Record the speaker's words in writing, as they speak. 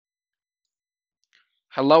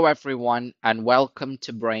Hello, everyone, and welcome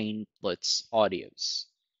to Brain Blitz Audios.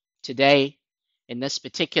 Today, in this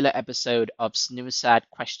particular episode of SNUSAT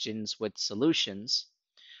Questions with Solutions,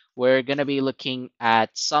 we're going to be looking at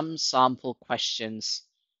some sample questions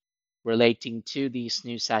relating to the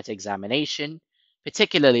SNUSAT examination,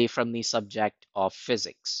 particularly from the subject of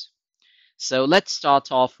physics. So let's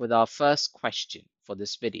start off with our first question for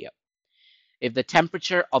this video. If the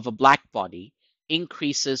temperature of a black body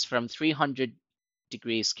increases from 300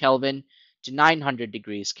 degrees Kelvin to 900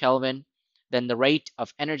 degrees Kelvin, then the rate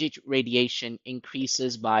of energy radiation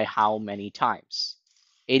increases by how many times?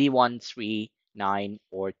 81, 3, 9,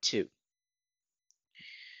 or 2.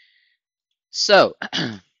 So,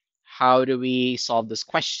 how do we solve this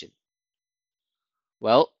question?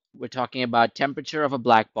 Well, we're talking about temperature of a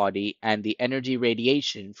black body and the energy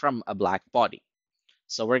radiation from a black body.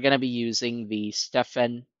 So we're going to be using the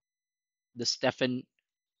Stefan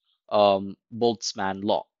Boltzmann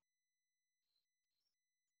law.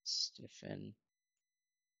 Stefan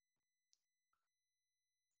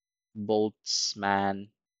Boltzmann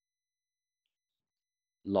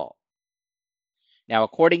law. Now,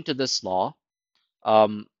 according to this law,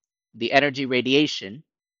 the energy radiation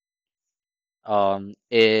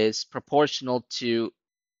is proportional to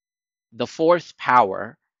the fourth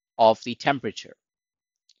power of the temperature.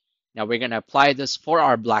 Now, we're going to apply this for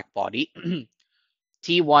our black body.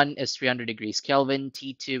 T1 is 300 degrees Kelvin,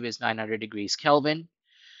 T2 is 900 degrees Kelvin.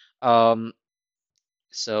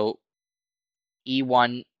 So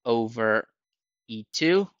E1 over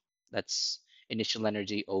E2, that's initial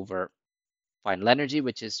energy over final energy,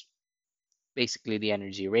 which is basically the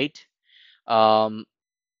energy rate,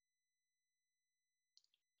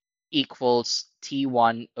 equals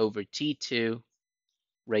T1 over T2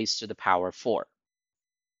 raised to the power 4.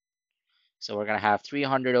 So we're going to have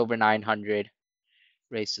 300 over 900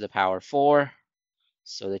 raised to the power 4.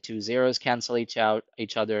 So the two zeros cancel each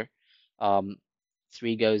other.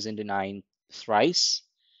 3 goes into 9 thrice.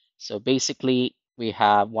 So basically, we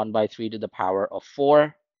have 1 by 3 to the power of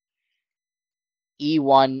 4.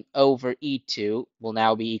 E1 over E2 will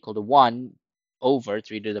now be equal to 1 over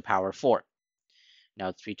 3 to the power 4.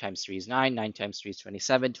 Now 3 times 3 is 9, 9 times 3 is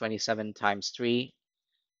 27, 27 times 3,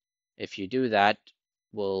 if you do that,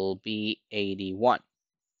 will be 81.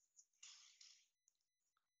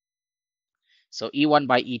 So E1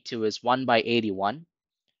 by E2 is 1 by 81.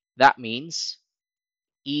 That means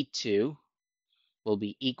E2 will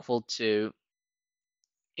be equal to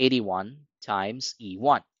 81 times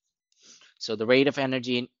E1. So the rate of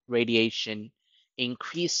energy radiation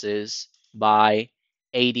increases by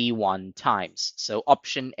 81 times. So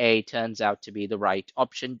option A turns out to be the right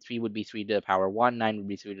option. 3 would be 3 to the power 1, 9 would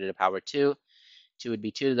be 3 to the power 2, 2 would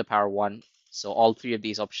be 2 to the power 1. So all three of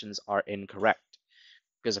these options are incorrect.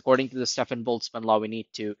 Because according to the Stefan Boltzmann law, we need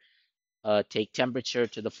to take temperature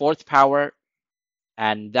to the fourth power,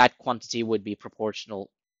 and that quantity would be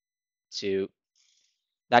proportional to,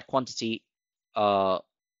 that quantity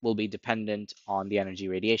will be dependent on the energy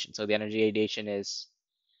radiation. So the energy radiation is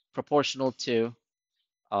proportional to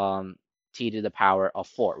T to the power of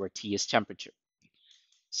 4, where T is temperature.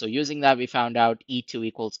 So using that, we found out E2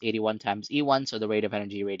 equals 81 times E1, so the rate of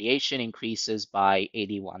energy radiation increases by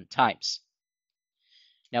 81 times.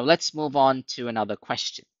 Now let's move on to another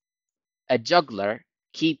question. A juggler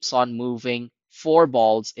keeps on moving 4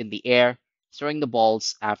 balls in the air, throwing the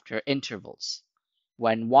balls after intervals.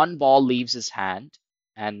 When one ball leaves his hand,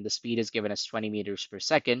 and the speed is given as 20 meters per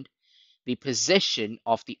second, the position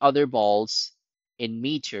of the other balls in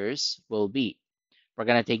meters will be, we're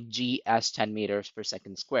going to take G as 10 meters per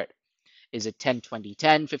second squared. Is it 10, 20,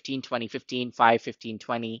 10, 15, 20, 15, 5, 15,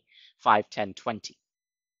 20, 5, 10, 20?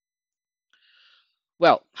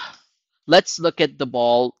 Well, let's look at the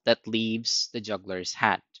ball that leaves the juggler's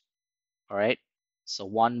hand. All right, so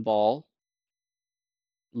one ball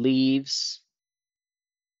leaves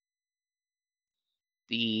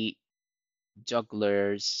the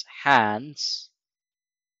juggler's hand,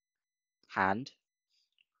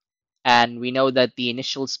 and we know that the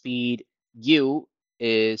initial speed u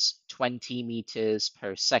is 20 meters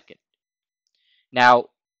per second. Now,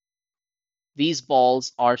 these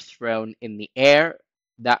balls are thrown in the air.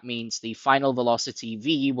 That means the final velocity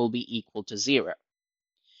v will be equal to 0.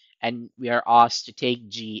 And we are asked to take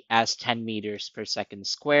g as 10 meters per second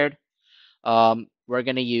squared. We're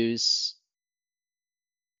going to use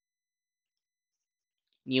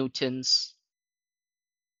Newton's,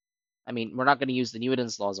 we're not going to use the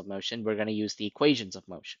Newton's laws of motion. We're going to use the equations of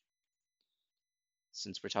motion.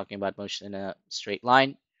 Since we're talking about motion in a straight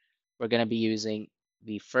line, we're going to be using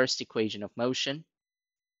the first equation of motion.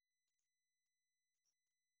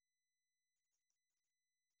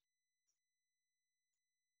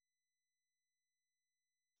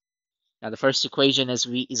 Now the first equation is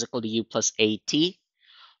v is equal to u plus at.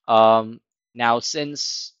 Now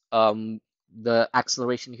since the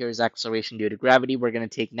acceleration here is acceleration due to gravity, we're going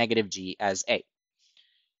to take negative g as a.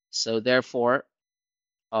 So therefore,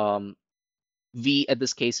 v at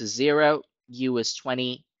this case is 0, u is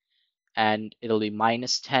 20, and it'll be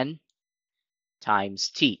minus 10 times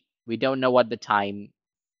t. We don't know what the time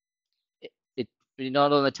it we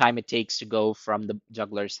don't know the time it takes to go from the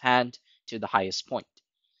juggler's hand to the highest point.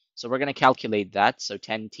 So we're going to calculate that. So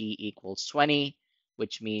 10t equals 20,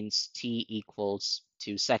 which means t equals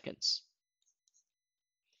 2 seconds.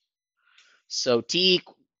 So t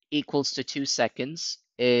equals to 2 seconds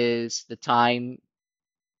is the time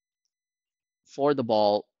for the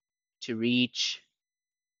ball to reach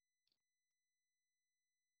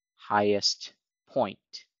highest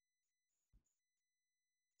point,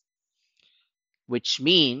 which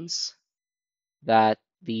means that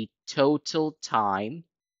the total time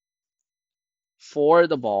for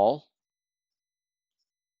the ball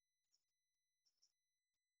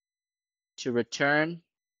to return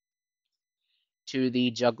to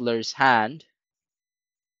the juggler's hand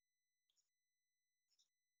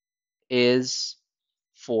is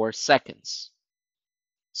 4 seconds.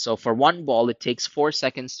 So for one ball, it takes 4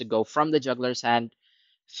 seconds to go from the juggler's hand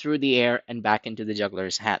through the air and back into the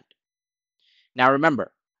juggler's hand. Now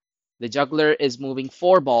remember, the juggler is moving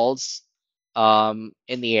 4 balls in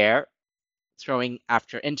the air, throwing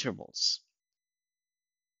after intervals.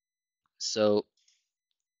 So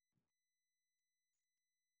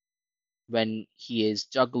when he is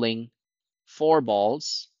juggling 4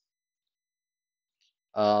 balls,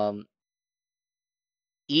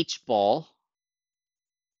 each ball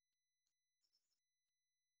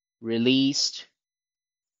released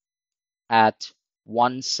at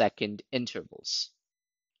 1 second intervals.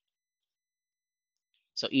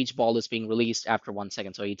 So each ball is being released after 1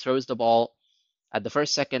 second. So he throws the ball at the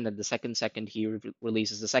first second, at the second he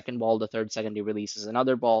releases the second ball, the third second he releases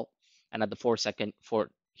another ball, and at the fourth second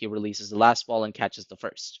he releases the last ball and catches the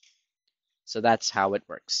first. So that's how it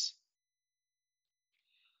works.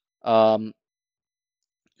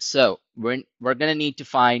 So we're gonna need to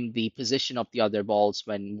find the position of the other balls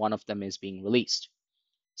when one of them is being released.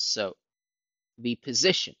 So the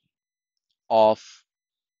position of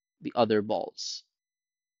the other balls.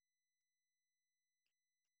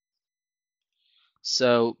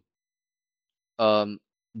 So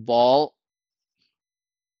ball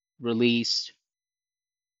released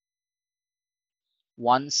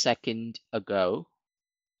 1 second ago.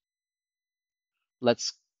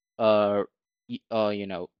 Let's denote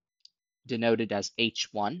it as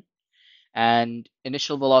h1, and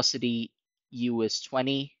initial velocity u is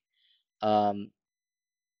 20.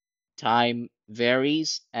 Time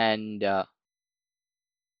varies, and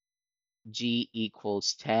g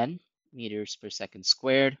equals 10 meters per second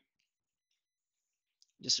squared.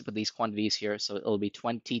 Just to put these quantities here, so it'll be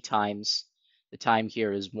 20 times the time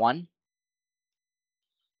here is 1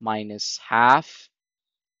 minus half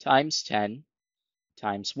times 10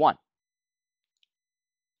 times 1,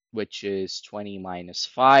 which is 20 minus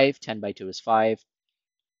 5. 10 by 2 is 5,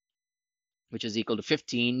 which is equal to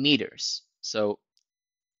 15 meters. So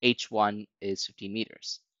h1 is 15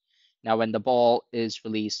 meters. Now, when the ball is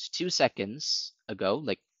released 2 seconds ago,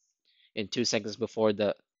 like in 2 seconds before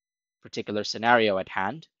the particular scenario at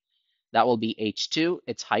hand, that will be h2,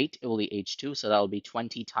 its height, it will be h2, so that will be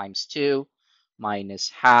 20 times 2 minus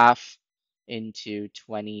half into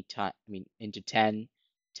 20 into 10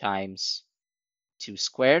 times 2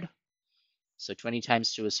 squared. So 20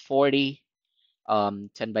 times 2 is 40. 10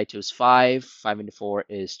 by 2 is 5. 5 into 4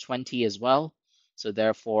 is 20 as well. So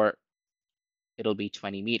therefore, it'll be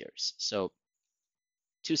 20 meters. So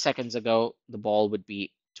 2 seconds ago, the ball would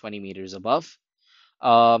be 20 meters above.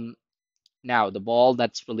 Now, the ball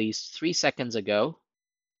that's released 3 seconds ago,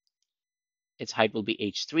 its height will be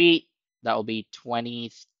h3. That will be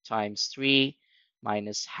 20 times 3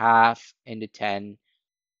 minus half into 10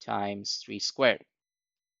 times 3 squared.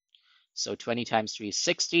 So 20 times 3 is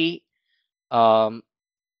 60.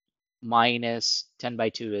 Minus 10 by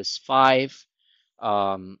 2 is 5.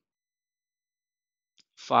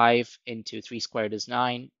 5 into 3 squared is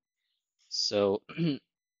 9. So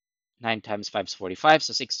 9 times 5 is 45.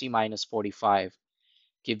 So 60 minus 45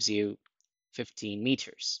 gives you 15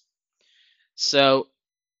 meters. So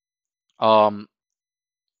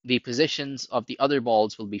the positions of the other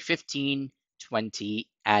balls will be 15, 20,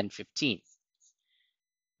 and 15.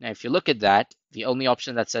 Now, if you look at that, the only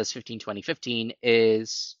option that says 15, 20, 15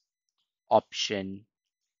 is option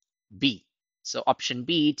B. So option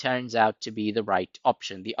B turns out to be the right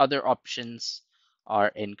option. The other options are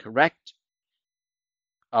incorrect.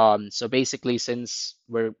 So basically, since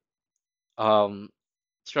we're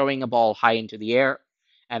throwing a ball high into the air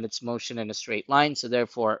and its motion in a straight line, so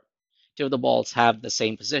therefore two of the balls have the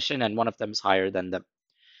same position and one of them is higher than them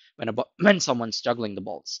when someone's juggling the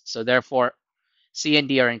balls. So therefore, C and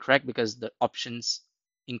D are incorrect because the options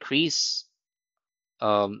increase.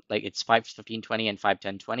 Like it's 5, 15, 20, and 5,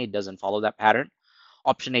 10, 20. It doesn't follow that pattern.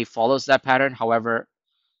 Option A follows that pattern. However,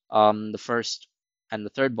 the first and the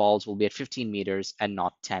third balls will be at 15 meters and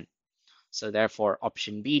not 10. So therefore,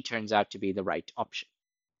 option B turns out to be the right option.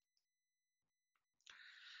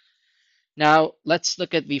 Now, let's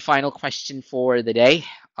look at the final question for the day.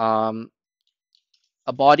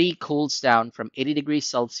 A body cools down from 80 degrees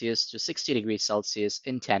Celsius to 60 degrees Celsius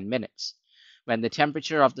in 10 minutes when the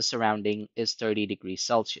temperature of the surrounding is 30 degrees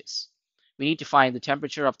Celsius. We need to find the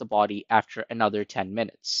temperature of the body after another 10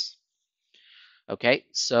 minutes. Okay,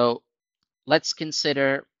 so let's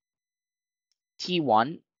consider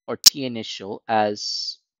T1 or T initial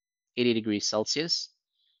as 80 degrees Celsius.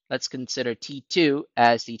 Let's consider T2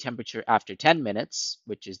 as the temperature after 10 minutes,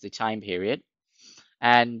 which is the time period.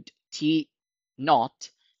 And T naught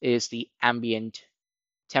is the ambient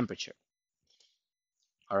temperature.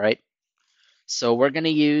 All right. So we're going to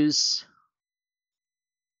use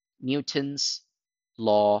Newton's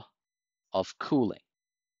law of cooling.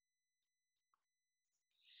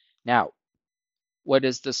 Now, what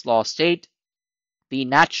does this law state? The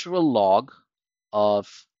natural log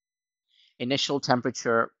of initial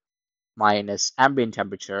temperature minus ambient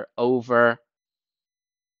temperature over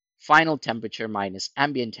final temperature minus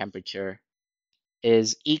ambient temperature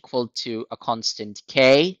is equal to a constant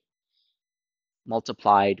K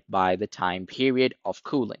multiplied by the time period of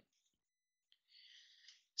cooling.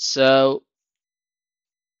 So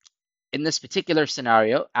in this particular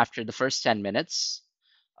scenario, after the first 10 minutes,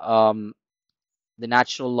 the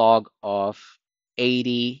natural log of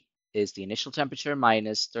 80 is the initial temperature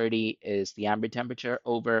minus 30 is the ambient temperature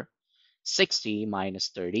over 60 minus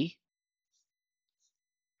 30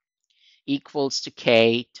 equals to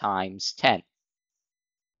K times 10.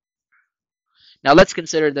 Now let's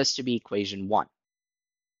consider this to be equation 1.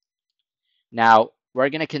 Now we're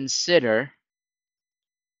going to consider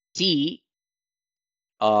T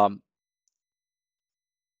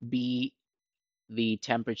be the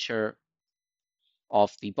temperature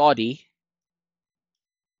of the body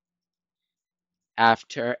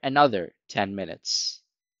after another 10 minutes.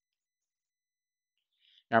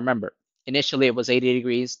 Now remember, initially it was 80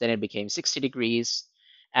 degrees, then it became 60 degrees,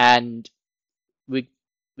 and we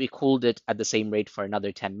cooled it at the same rate for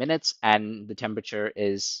another 10 minutes, and the temperature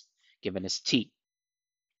is given as T.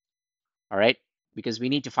 All right, because we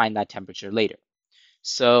need to find that temperature later.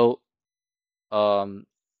 So we're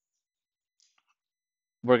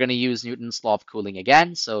going to use Newton's law of cooling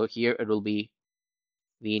again. So here it will be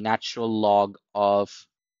the natural log of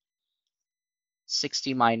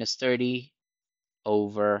 60 minus 30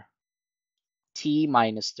 over T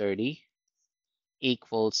minus 30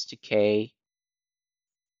 equals to K.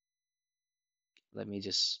 Let me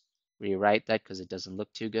just rewrite that because it doesn't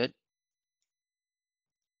look too good.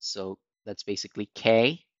 So that's basically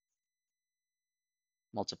K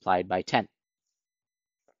multiplied by 10.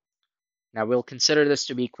 Now we'll consider this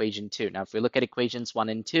to be equation 2. Now if we look at equations 1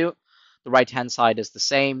 and 2, the right-hand side is the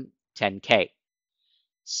same, 10K.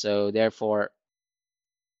 So therefore,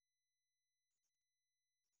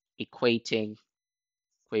 equating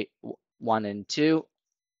 1 and 2,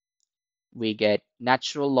 we get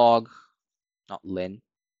natural log, not ln,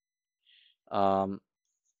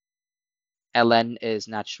 ln is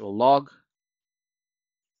natural log.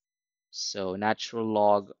 So natural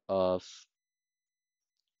log of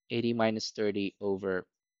 80 minus 30 over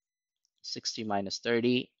 60 minus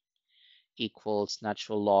 30 equals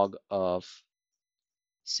natural log of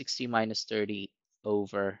 60 minus 30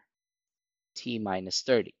 over T minus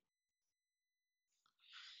 30.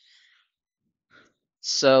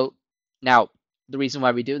 So now the reason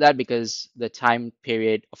why we do that, because the time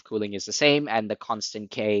period of cooling is the same and the constant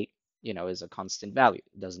K, is a constant value.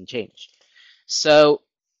 It doesn't change. So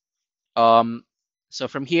from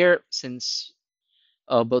here, since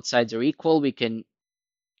both sides are equal, we can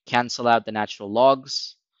cancel out the natural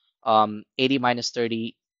logs. 80 minus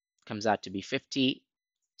 30 comes out to be 50.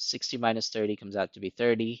 60 minus 30 comes out to be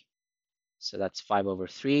 30. So that's 5 over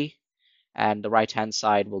 3. And the right-hand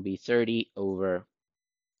side will be 30 over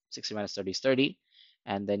 60 minus 30 is 30.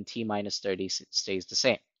 And then T minus 30 stays the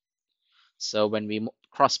same. So when we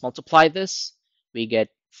cross multiply this, we get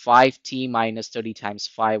 5T minus 30 times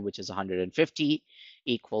 5, which is 150,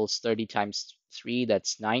 equals 30 times 3,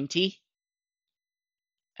 that's 90.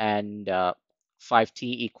 And 5T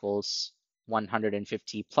equals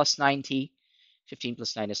 150 plus 90. 15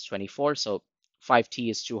 plus 9 is 24, so 5t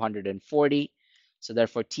is 240. So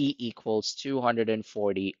therefore t equals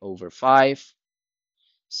 240 over 5.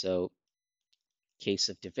 So case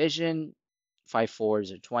of division, 5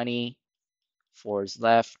 fours are 20, 4s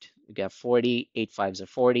left, we got 40, 8 fives are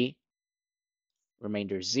 40,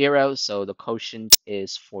 remainder is 0, so the quotient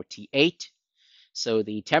is 48. So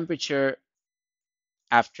the temperature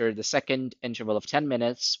after the second interval of 10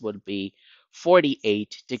 minutes would be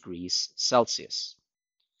 48 degrees Celsius.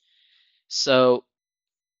 So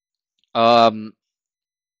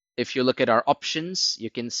if you look at our options, you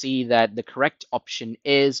can see that the correct option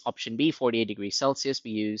is option B, 48 degrees Celsius.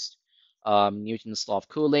 We used Newton's law of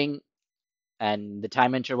cooling, and the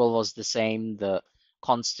time interval was the same. The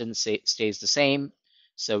constant stays the same.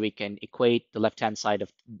 So we can equate the left-hand side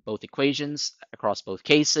of both equations across both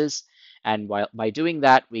cases. And by doing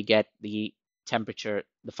that, we get the temperature,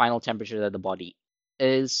 the final temperature that the body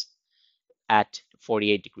is at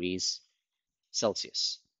 48 degrees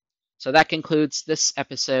Celsius. So that concludes this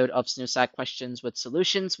episode of SNUSAT Questions with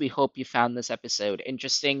Solutions. We hope you found this episode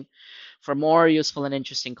interesting. For more useful and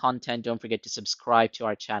interesting content, don't forget to subscribe to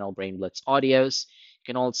our channel, Brain Blitz Audios. You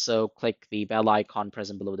can also click the bell icon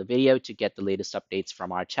present below the video to get the latest updates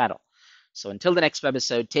from our channel. So until the next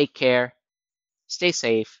webisode, take care, stay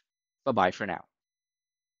safe, bye-bye for now.